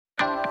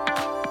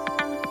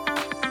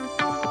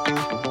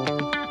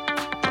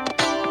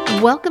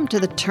Welcome to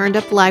the Turned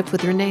Up Life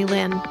with Renee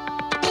Lynn,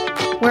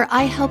 where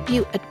I help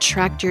you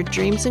attract your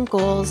dreams and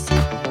goals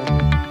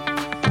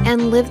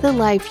and live the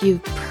life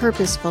you've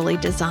purposefully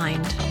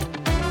designed.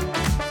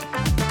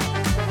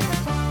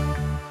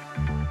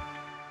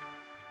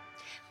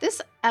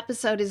 This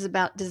episode is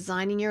about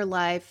designing your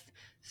life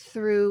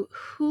through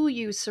who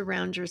you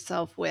surround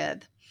yourself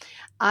with.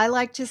 I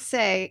like to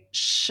say,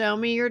 show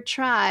me your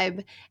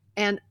tribe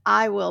and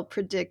I will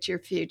predict your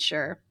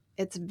future.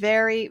 It's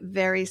very,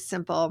 very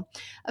simple.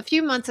 A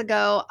few months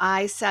ago,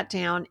 I sat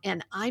down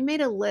and I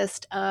made a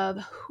list of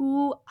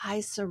who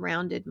I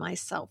surrounded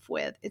myself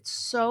with. It's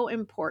so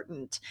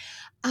important.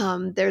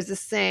 There's a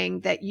saying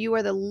that you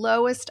are the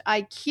lowest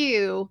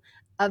IQ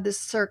of the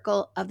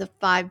circle of the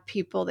 5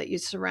 people that you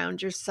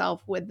surround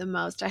yourself with the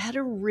most. I had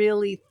to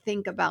really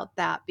think about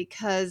that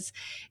because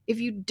if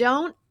you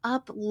don't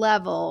up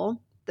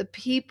level the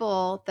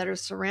people that are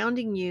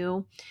surrounding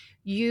you,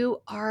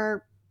 you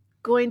are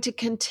going to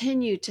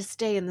continue to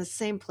stay in the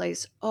same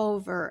place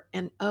over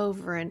and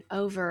over and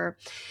over.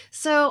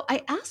 So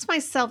I asked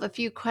myself a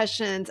few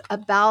questions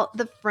about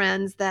the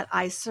friends that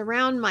I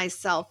surround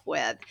myself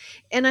with.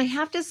 And I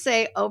have to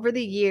say, over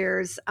the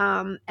years,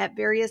 at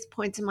various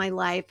points in my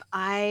life,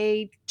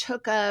 I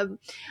took a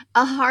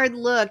hard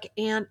look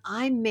and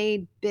I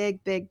made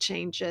big, big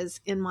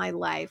changes in my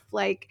life.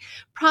 Like,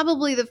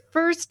 probably the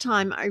first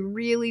time I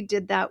really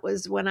did that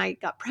was when I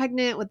got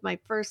pregnant with my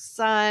first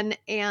son.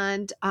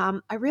 And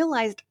I realized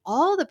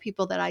all the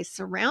people that I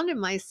surrounded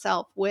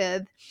myself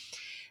with,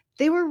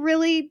 they were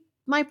really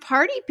my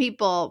party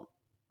people,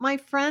 my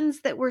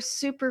friends that were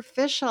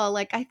superficial.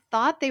 Like, I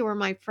thought they were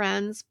my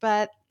friends,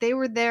 but they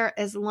were there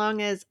as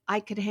long as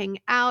I could hang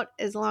out,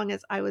 as long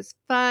as I was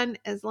fun,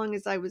 as long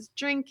as I was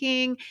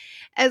drinking,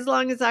 as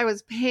long as I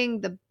was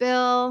paying the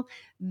bill.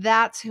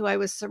 That's who I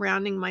was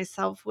surrounding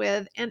myself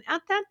with. And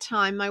at that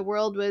time, my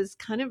world was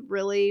kind of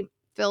really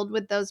filled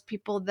with those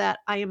people that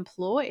I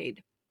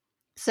employed.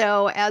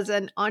 So, as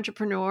an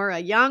entrepreneur, a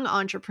young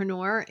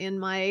entrepreneur in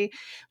my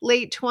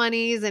late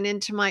 20s and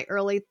into my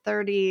early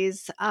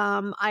 30s,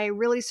 I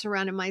really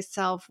surrounded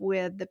myself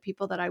with the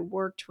people that I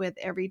worked with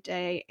every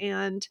day.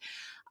 And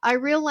I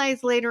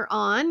realized later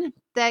on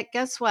that,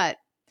 guess what?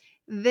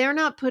 They're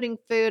not putting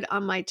food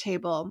on my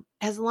table.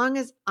 As long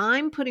as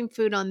I'm putting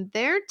food on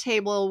their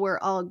table, we're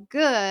all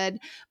good.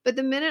 But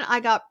the minute I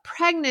got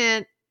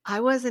pregnant, I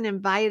wasn't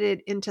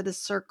invited into the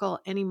circle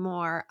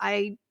anymore.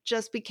 I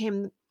just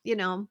became,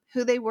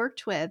 who they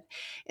worked with.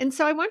 And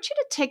so I want you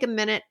to take a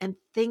minute and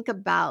think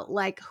about,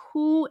 like,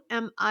 who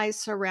am I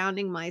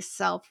surrounding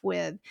myself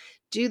with?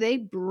 Do they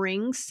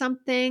bring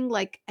something?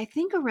 Like, I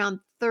think around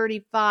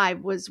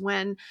 35 was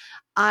when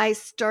I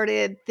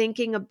started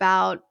thinking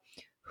about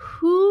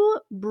who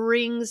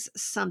brings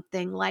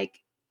something.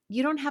 Like,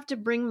 you don't have to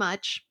bring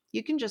much.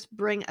 You can just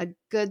bring a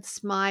good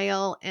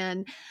smile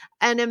and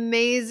an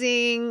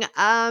amazing,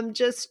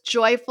 just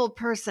joyful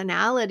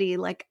personality.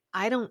 Like,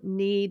 I don't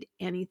need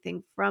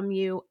anything from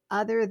you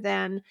other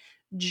than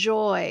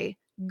joy,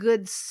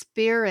 good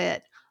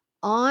spirit,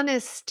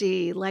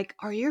 honesty. Like,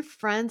 are your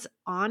friends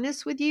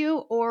honest with you,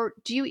 or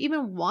do you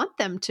even want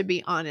them to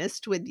be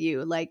honest with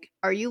you? Like,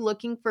 are you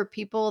looking for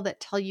people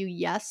that tell you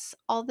yes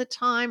all the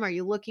time? Are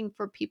you looking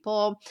for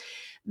people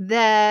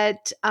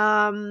that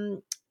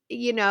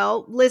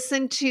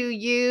listen to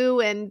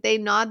you and they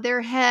nod their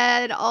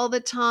head all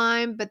the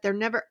time, but they're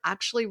never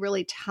actually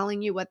really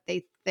telling you what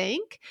they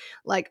think?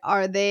 Like,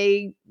 are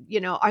they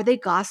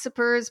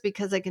gossipers?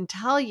 Because I can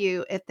tell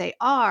you, if they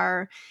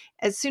are,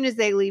 as soon as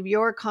they leave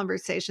your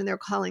conversation, they're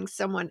calling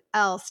someone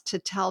else to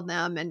tell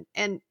them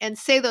and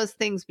say those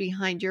things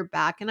behind your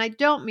back. And I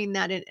don't mean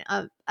that in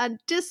a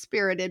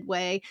dispirited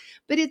way,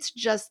 but it's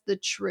just the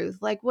truth.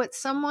 Like, what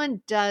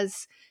someone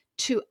does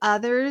to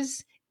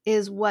others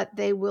is what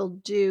they will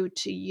do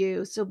to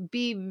you. So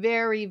be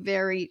very,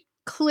 very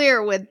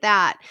clear with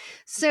that.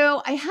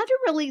 So I had to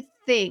really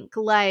think,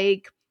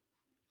 like,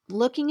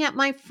 looking at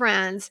my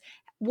friends,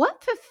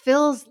 what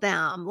fulfills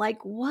them?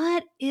 Like,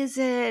 what is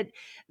it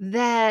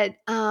that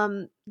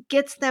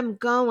gets them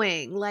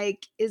going?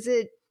 Like, is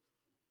it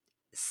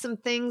some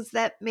things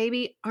that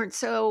maybe aren't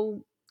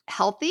so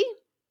healthy?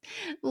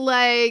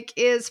 Like,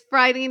 is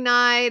Friday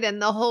night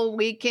and the whole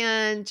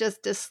weekend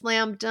just a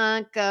slam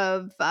dunk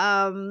of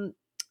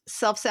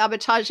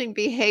self-sabotaging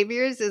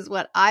behaviors, is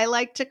what I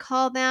like to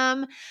call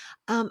them?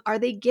 Are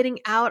they getting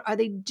out? Are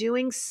they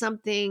doing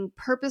something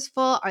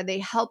purposeful? Are they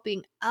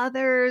helping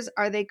others?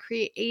 Are they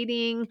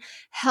creating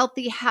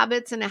healthy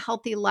habits and a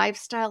healthy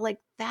lifestyle? Like,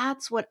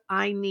 that's what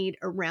I need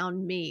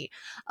around me.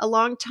 A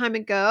long time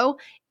ago,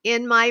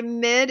 in my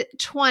mid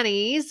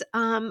 20s,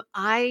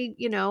 I,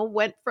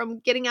 went from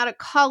getting out of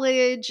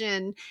college,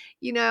 and,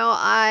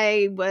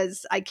 I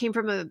came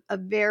from a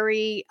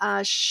very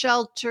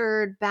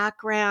sheltered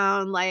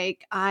background.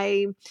 Like,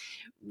 I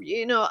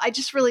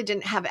just really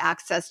didn't have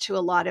access to a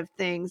lot of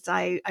things.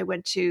 I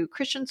went to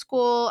Christian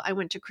school. I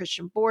went to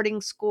Christian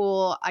boarding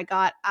school. I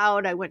got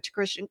out. I went to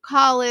Christian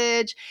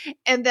college,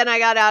 and then I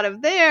got out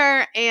of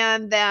there.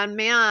 And then,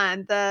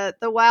 man, the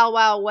wild,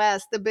 wild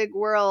west, the big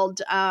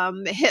world,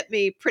 hit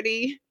me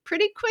pretty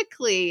pretty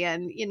quickly.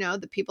 And,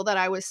 the people that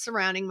I was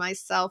surrounding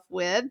myself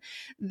with,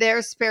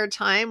 their spare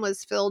time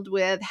was filled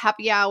with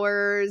happy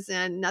hours,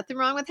 and nothing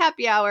wrong with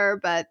happy hour,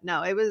 but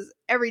no, it was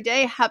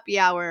everyday happy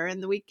hour.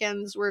 And the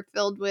weekends were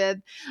filled with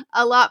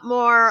a lot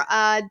more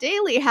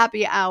daily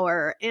happy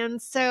hour.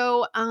 And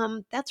so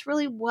that's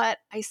really what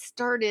I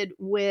started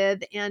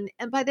with. And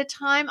by the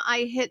time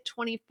I hit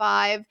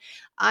 25,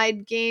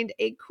 I'd gained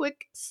a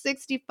quick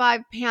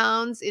 65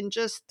 pounds in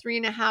just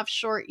 3.5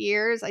 short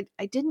years.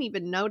 I didn't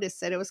even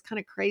notice it. It was kind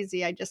of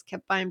crazy. I just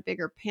kept buying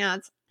bigger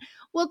pants.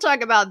 We'll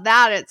talk about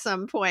that at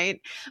some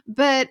point.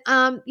 But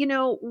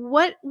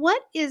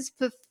what is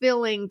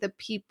fulfilling the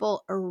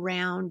people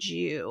around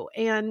you?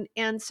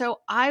 And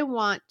so I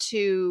want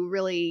to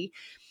really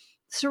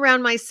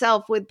surround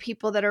myself with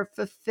people that are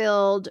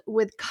fulfilled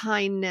with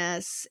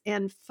kindness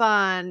and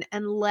fun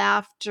and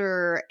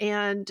laughter,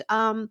 and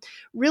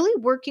really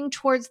working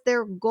towards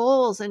their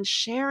goals and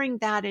sharing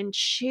that and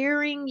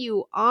cheering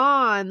you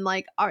on.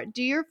 Like,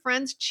 do your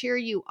friends cheer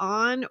you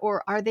on,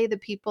 or are they the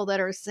people that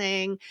are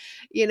saying,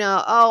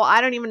 oh, I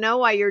don't even know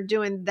why you're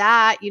doing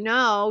that.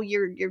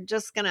 You're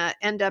just gonna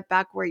end up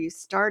back where you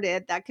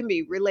started. That can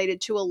be related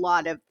to a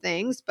lot of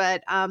things,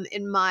 but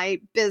in my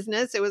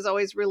business, it was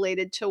always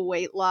related to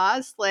weight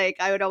loss. Like,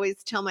 I would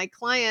always tell my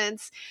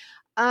clients,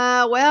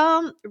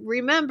 well,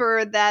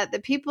 remember that the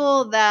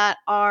people that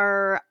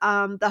are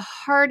the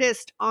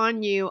hardest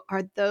on you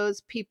are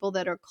those people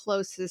that are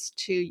closest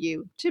to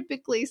you.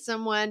 Typically,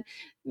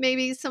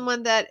 maybe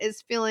someone that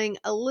is feeling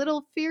a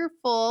little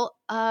fearful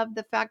of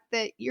the fact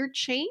that you're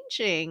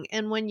changing.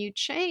 And when you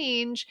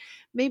change,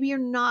 maybe you're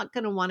not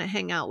going to want to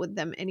hang out with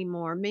them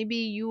anymore. Maybe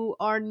you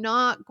are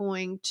not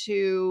going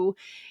to,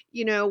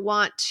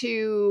 want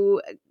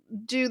to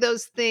do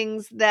those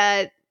things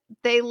that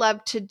they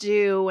love to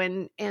do,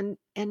 and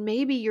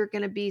maybe you're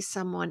going to be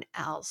someone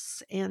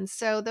else. And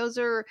so those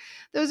are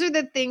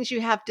the things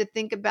you have to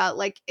think about.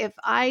 Like, if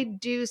I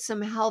do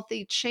some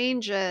healthy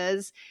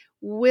changes,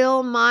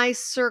 will my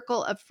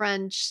circle of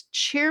friends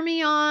cheer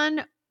me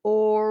on,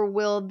 or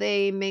will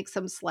they make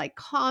some slight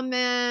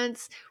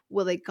comments?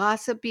 Will they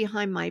gossip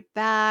behind my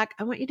back?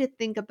 I want you to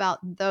think about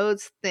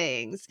those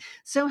things.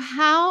 So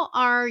how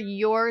are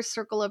your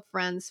circle of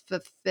friends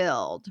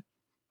fulfilled?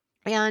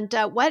 And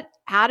what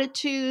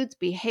attitudes,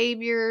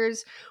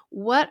 behaviors,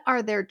 what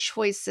are their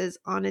choices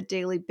on a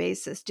daily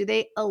basis? Do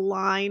they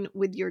align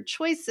with your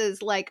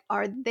choices? Like,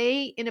 are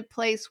they in a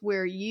place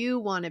where you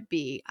want to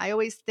be? I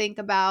always think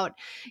about,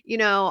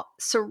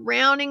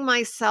 surrounding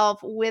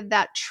myself with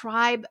that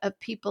tribe of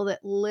people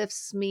that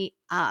lifts me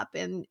up.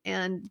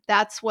 And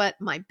that's what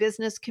my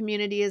business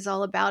community is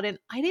all about. And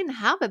I didn't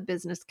have a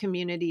business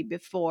community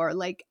before.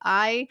 Like,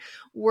 I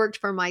worked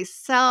for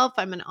myself.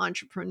 I'm an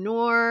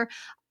entrepreneur.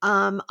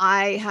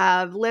 I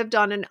have lived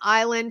on an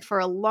island for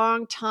a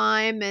long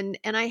time, and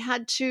I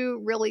had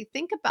to really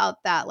think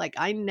about that. Like,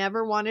 I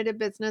never wanted a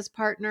business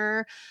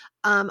partner.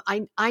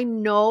 I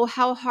know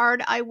how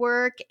hard I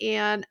work,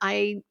 and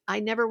I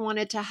never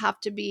wanted to have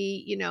to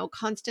be,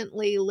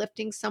 constantly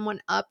lifting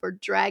someone up or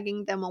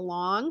dragging them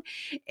along.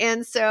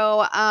 And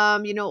so,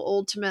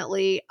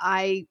 ultimately,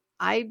 I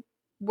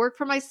work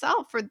for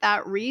myself for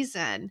that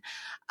reason.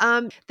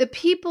 The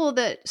people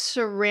that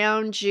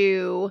surround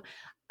you,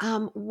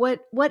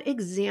 what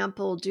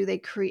example do they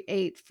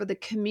create for the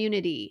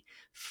community,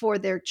 for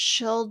their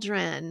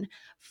children,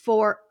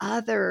 for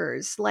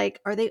others? Like,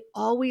 are they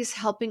always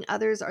helping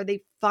others? Are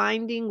they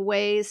finding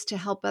ways to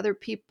help other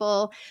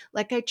people?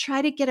 Like, I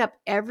try to get up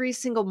every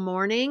single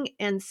morning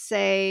and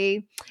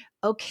say,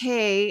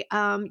 okay,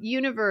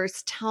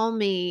 universe, tell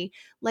me,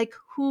 like,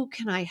 who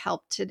can I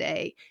help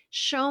today?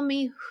 Show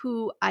me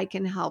who I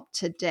can help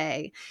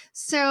today.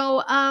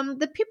 So,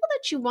 the people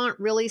that you want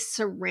really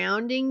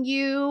surrounding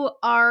you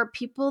are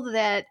people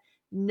that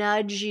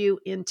nudge you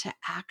into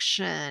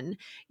action.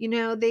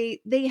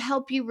 They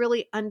help you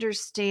really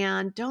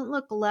understand. Don't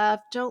look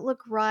left, don't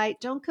look right,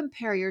 don't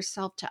compare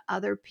yourself to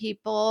other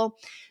people.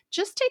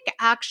 Just take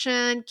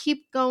action,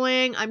 keep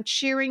going. I'm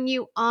cheering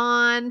you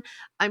on.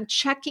 I'm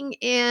checking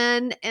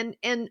in,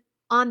 and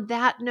on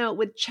that note,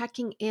 with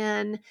checking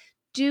in,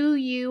 do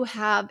you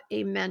have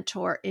a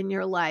mentor in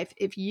your life?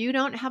 If you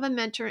don't have a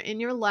mentor in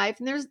your life,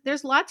 and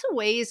there's lots of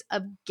ways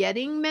of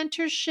getting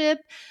mentorship,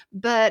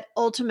 but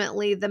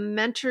ultimately the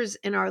mentors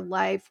in our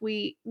life,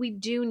 we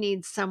do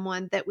need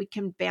someone that we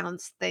can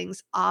bounce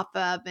things off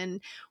of. And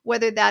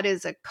whether that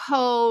is a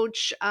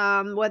coach,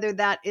 whether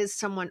that is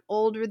someone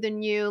older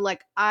than you.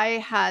 Like, I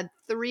had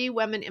 3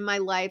 women in my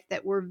life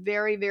that were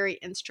very, very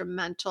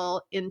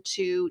instrumental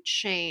into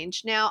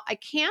change. Now, I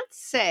can't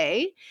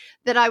say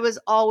that I was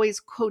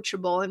always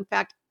coachable. In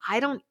fact, I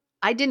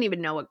didn't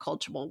even know what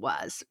coachable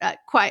was.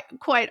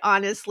 Quite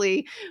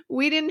honestly,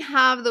 we didn't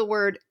have the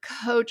word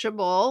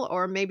coachable,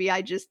 or maybe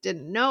I just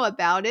didn't know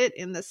about it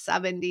in the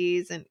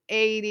 70s and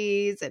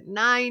 80s and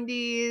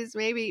 90s,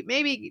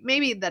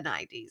 maybe the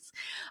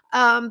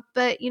 90s.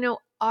 But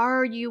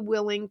are you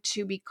willing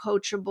to be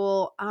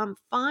coachable?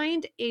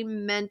 Find a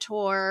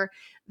mentor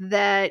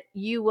that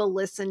you will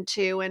listen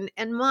to.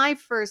 And my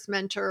first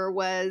mentor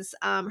was,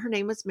 her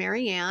name was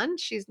Mary Ann.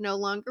 She's no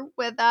longer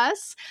with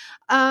us,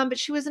 but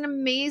she was an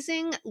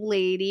amazing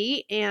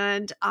lady.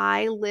 And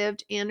I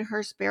lived in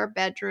her spare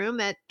bedroom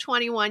at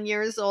 21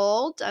 years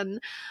old. And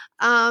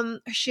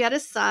she had a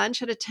son,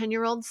 she had a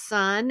 10-year-old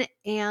son,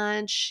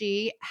 and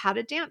she had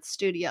a dance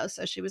studio.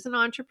 So she was an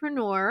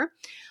entrepreneur.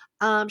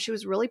 She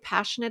was really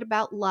passionate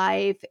about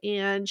life,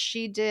 and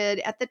she did,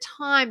 at the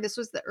time, this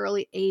was the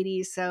early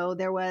 80s. So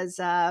there was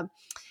kind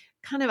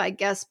of, I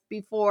guess,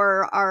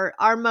 before our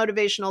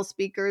motivational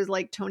speakers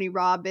like Tony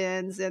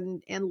Robbins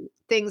and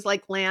things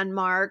like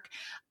Landmark.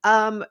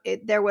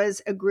 There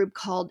was a group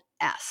called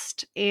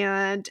EST,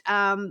 and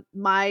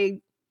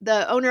my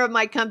the owner of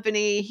my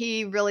company,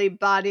 he really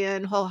bought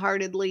in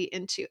wholeheartedly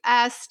into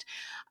EST.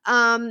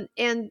 And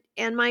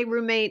my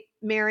roommate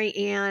Mary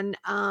Ann,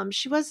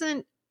 she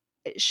wasn't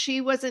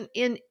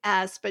in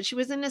S, but she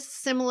was in a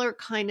similar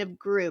kind of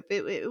group.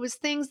 It was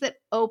things that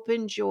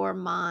opened your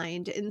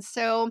mind. And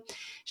so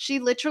she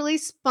literally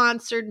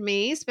sponsored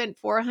me, spent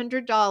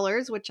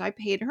 $400, which I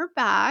paid her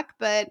back,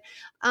 but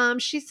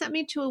she sent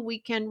me to a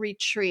weekend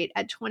retreat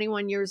at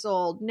 21 years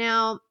old.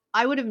 Now,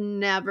 I would have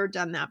never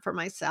done that for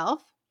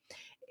myself.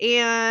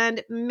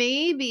 And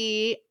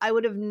maybe I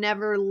would have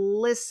never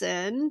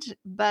listened,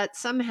 but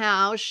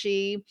somehow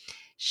she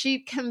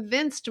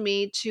convinced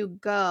me to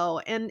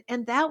go. And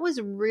that was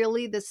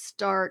really the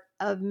start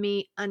of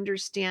me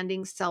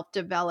understanding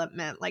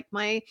self-development. Like,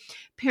 my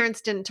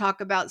parents didn't talk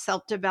about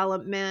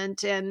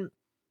self-development, and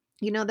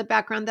the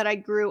background that I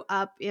grew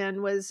up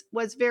in was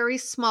very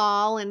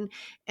small and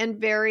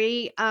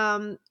very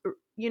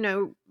you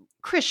know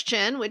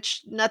Christian,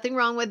 which nothing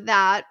wrong with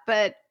that,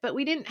 but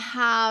we didn't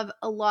have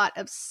a lot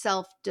of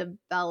self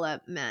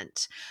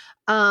development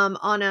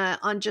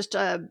on just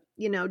a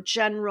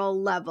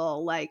general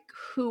level, like,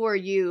 who are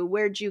you,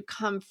 where'd you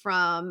come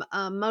from,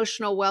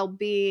 emotional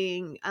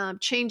well-being,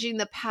 changing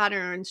the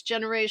patterns,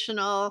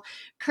 generational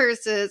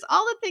curses,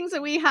 all the things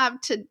that we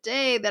have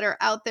today that are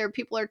out there.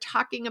 People are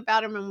talking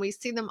about them and we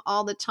see them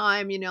all the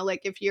time.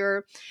 Like, if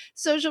your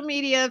social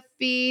media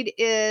feed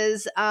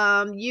is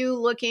you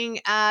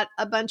looking at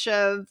a bunch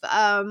of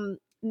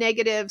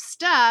negative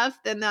stuff,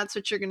 then that's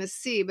what you're going to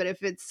see. But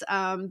if it's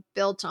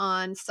built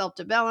on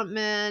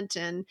self-development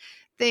and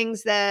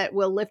things that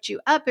will lift you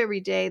up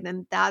every day,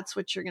 then that's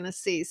what you're going to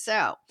see.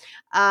 So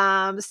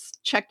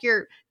check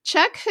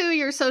who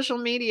your social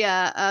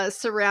media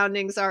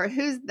surroundings are.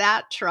 Who's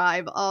that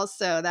tribe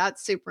also?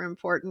 That's super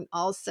important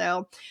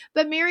also.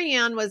 But Mary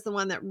Ann was the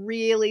one that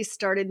really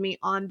started me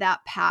on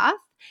that path.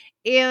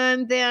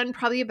 And then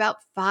probably about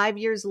 5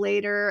 years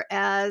later,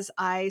 as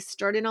I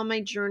started on my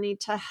journey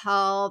to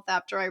health,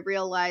 after I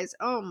realized,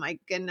 oh my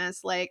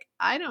goodness, like,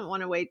 I don't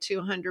want to weigh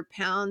 200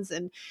 pounds.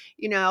 And,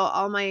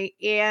 all my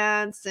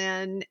aunts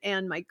and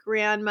my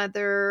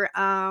grandmother,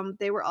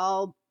 they were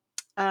all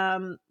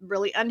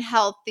really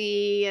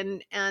unhealthy,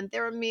 and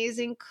they're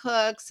amazing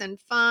cooks and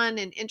fun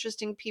and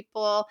interesting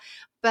people,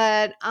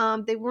 but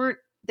they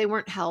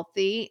weren't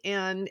healthy.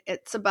 And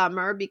it's a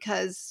bummer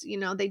because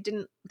they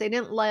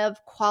didn't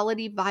live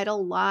quality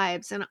vital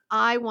lives, and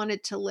I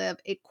wanted to live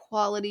a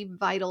quality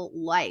vital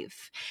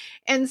life.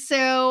 And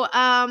so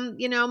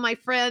my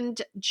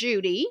friend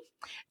Judy,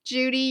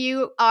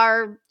 you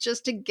are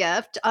just a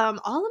gift.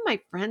 All of my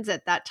friends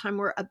at that time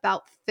were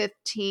about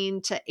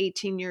 15 to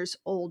 18 years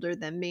older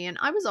than me, and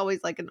I was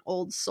always like an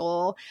old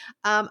soul.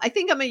 I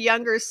think I'm a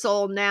younger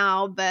soul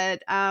now,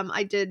 but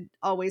I did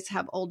always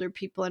have older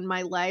people in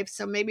my life,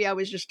 so maybe I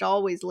was just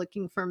always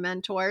looking for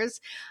mentors.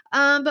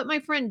 But my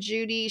friend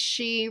Judy,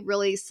 she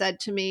really said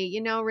to me,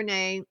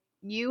 Renee,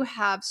 you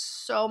have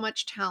so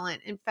much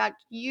talent. In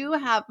fact, you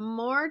have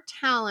more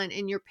talent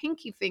in your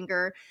pinky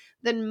finger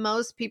than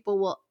most people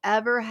will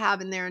ever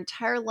have in their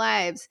entire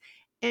lives.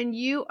 And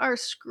you are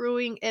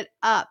screwing it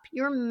up.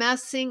 You're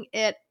messing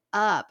it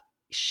up.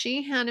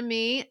 She handed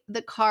me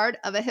the card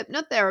of a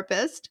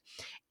hypnotherapist,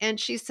 and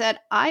she said,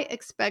 I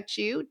expect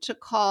you to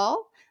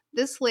call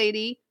this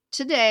lady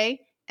today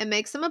and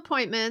make some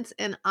appointments,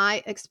 and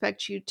I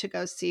expect you to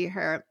go see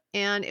her.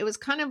 And it was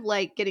kind of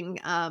like getting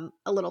a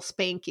little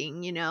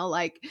spanking,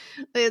 like,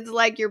 it's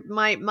like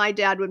my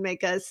dad would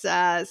make us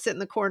sit in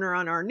the corner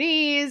on our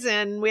knees,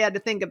 and we had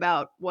to think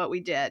about what we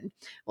did.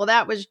 Well,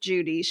 that was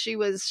Judy. She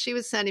was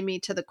sending me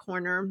to the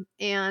corner,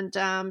 and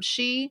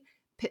she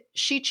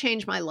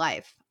changed my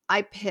life.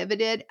 I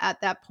pivoted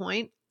at that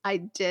point. I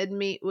did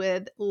meet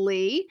with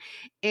Lee,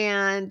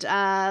 and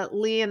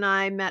Lee and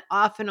I met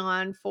off and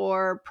on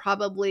for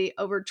probably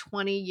over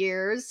 20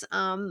 years.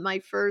 My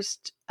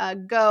first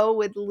go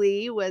with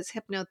Lee was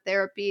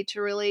hypnotherapy,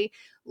 to really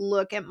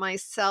look at my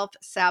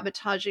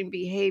self-sabotaging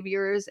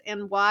behaviors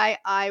and why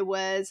I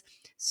was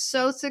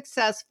so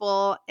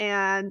successful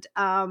and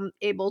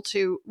able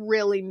to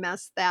really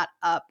mess that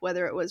up,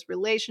 whether it was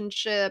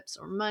relationships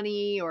or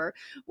money or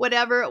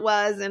whatever it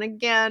was. And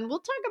again, we'll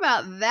talk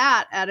about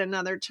that at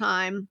another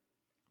time.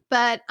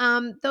 But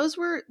those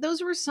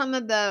were some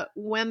of the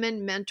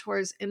women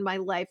mentors in my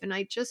life, and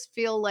I just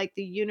feel like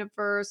the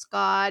universe,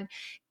 God,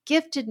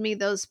 gifted me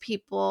those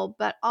people,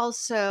 but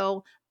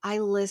also I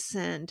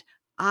listened.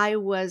 I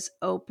was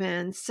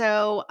open.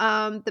 So,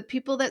 the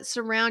people that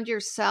surround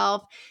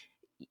yourself,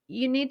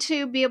 you need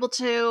to be able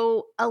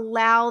to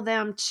allow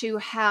them to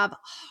have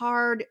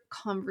hard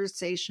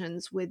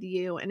conversations with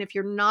you. And if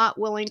you're not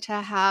willing to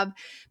have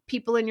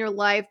people in your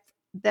life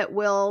that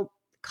will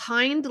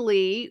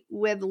kindly,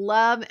 with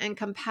love and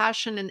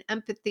compassion and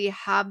empathy,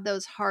 have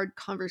those hard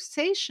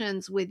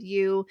conversations with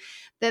you,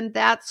 then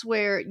that's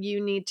where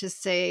you need to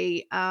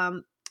say,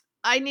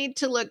 I need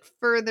to look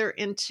further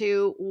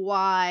into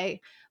why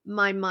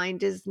my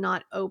mind is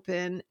not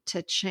open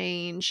to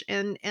change.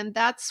 And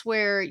that's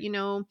where,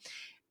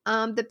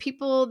 the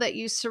people that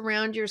you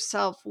surround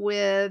yourself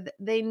with,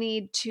 they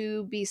need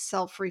to be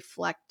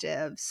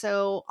self-reflective.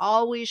 So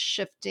always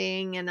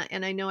shifting.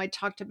 And I know I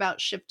talked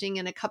about shifting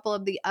in a couple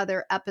of the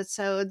other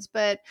episodes,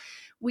 but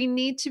we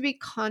need to be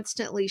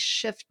constantly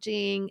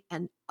shifting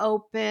and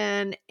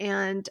open,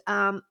 and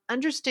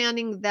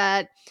understanding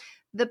that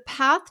the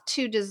path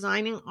to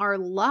designing our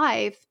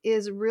life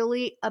is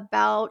really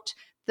about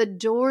the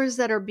doors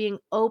that are being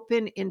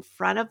opened in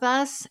front of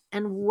us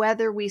and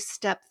whether we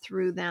step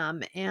through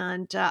them.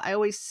 And I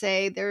always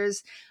say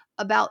there's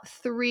about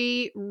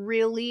three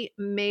really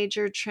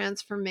major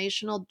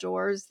transformational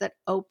doors that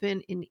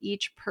open in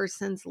each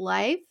person's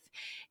life.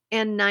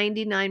 And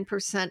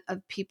 99%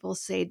 of people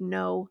say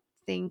no,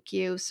 thank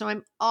you. So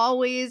I'm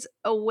always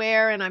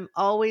aware and I'm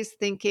always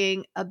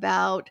thinking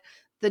about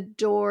the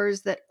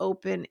doors that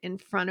open in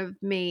front of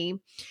me.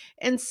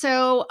 And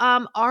so,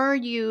 are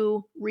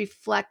you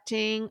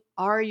reflecting?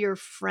 Are your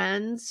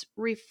friends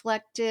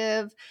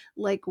reflective?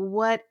 Like,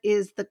 what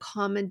is the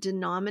common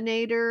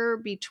denominator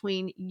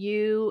between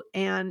you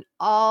and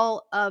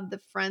all of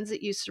the friends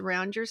that you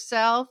surround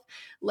yourself?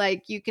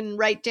 Like, you can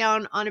write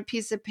down on a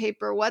piece of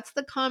paper, what's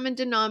the common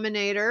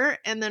denominator?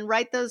 And then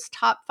write those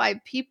top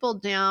 5 people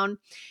down.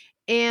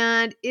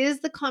 And is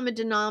the common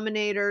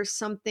denominator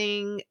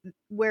something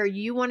where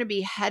you want to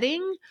be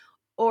heading,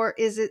 or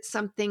is it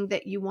something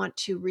that you want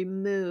to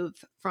remove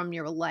from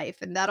your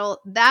life? And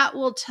that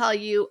will tell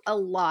you a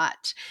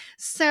lot.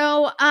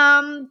 So,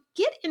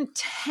 get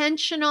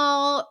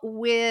intentional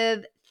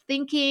with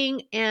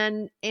thinking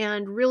and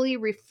really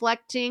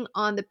reflecting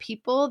on the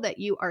people that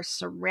you are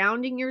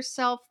surrounding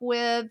yourself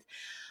with.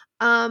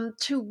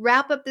 To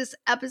wrap up this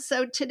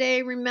episode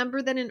today,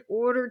 remember that in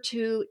order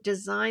to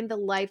design the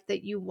life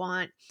that you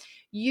want,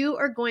 you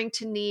are going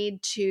to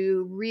need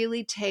to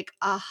really take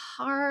a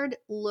hard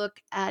look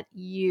at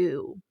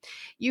you.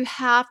 You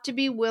have to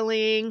be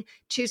willing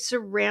to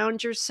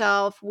surround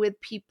yourself with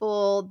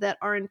people that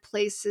are in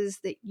places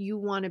that you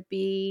want to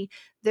be.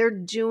 They're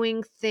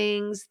doing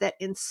things that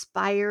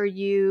inspire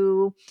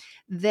you.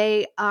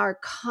 They are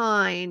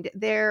kind,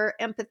 they're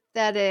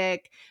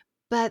empathetic,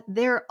 but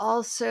they're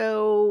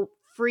also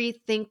free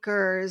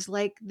thinkers.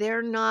 Like,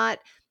 they're not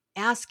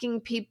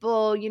asking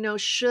people,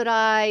 should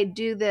I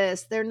do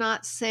this? They're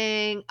not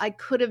saying, I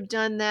could have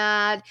done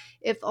that.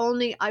 If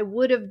only I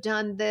would have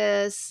done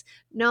this.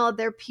 No,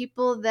 they're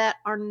people that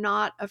are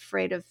not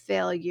afraid of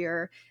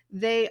failure.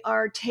 They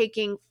are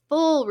taking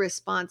full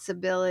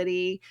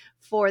responsibility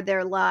for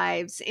their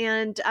lives.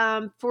 And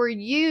for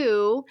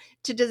you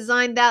to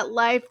design that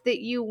life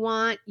that you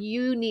want,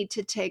 you need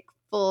to take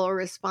full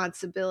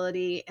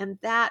responsibility. And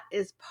that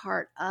is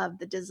part of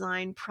the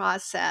design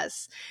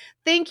process.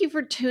 Thank you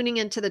for tuning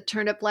into the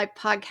Turned Up Life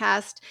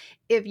podcast.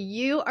 If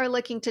you are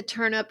looking to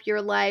turn up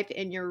your life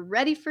and you're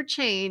ready for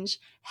change,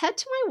 head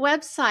to my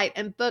website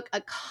and book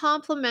a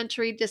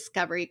complimentary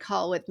discovery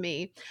call with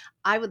me.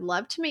 I would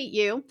love to meet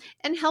you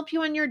and help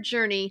you on your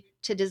journey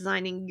to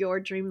designing your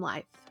dream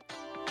life.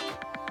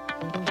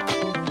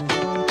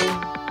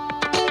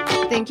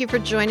 Thank you for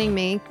joining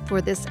me for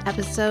this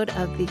episode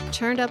of The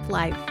Turned Up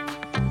Life.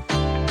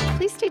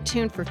 Please stay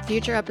tuned for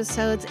future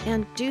episodes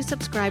and do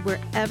subscribe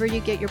wherever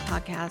you get your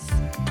podcasts.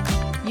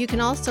 You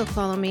can also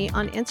follow me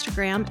on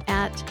Instagram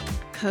at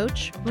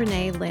Coach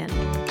Renee Lynn.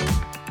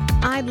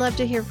 I'd love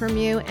to hear from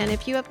you, and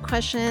if you have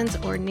questions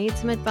or need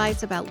some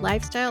advice about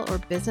lifestyle or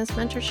business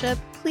mentorship,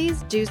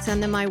 please do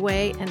send them my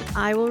way and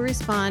I will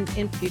respond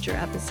in future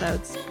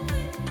episodes.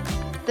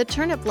 The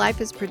Turned Up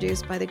Life is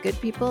produced by the good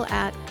people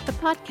at The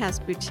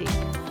Podcast Boutique.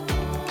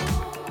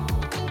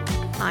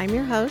 I'm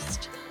your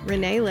host,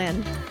 Renee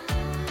Lynn.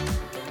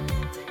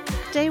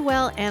 Stay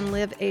well and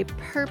live a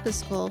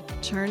purposeful,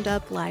 turned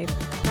up life.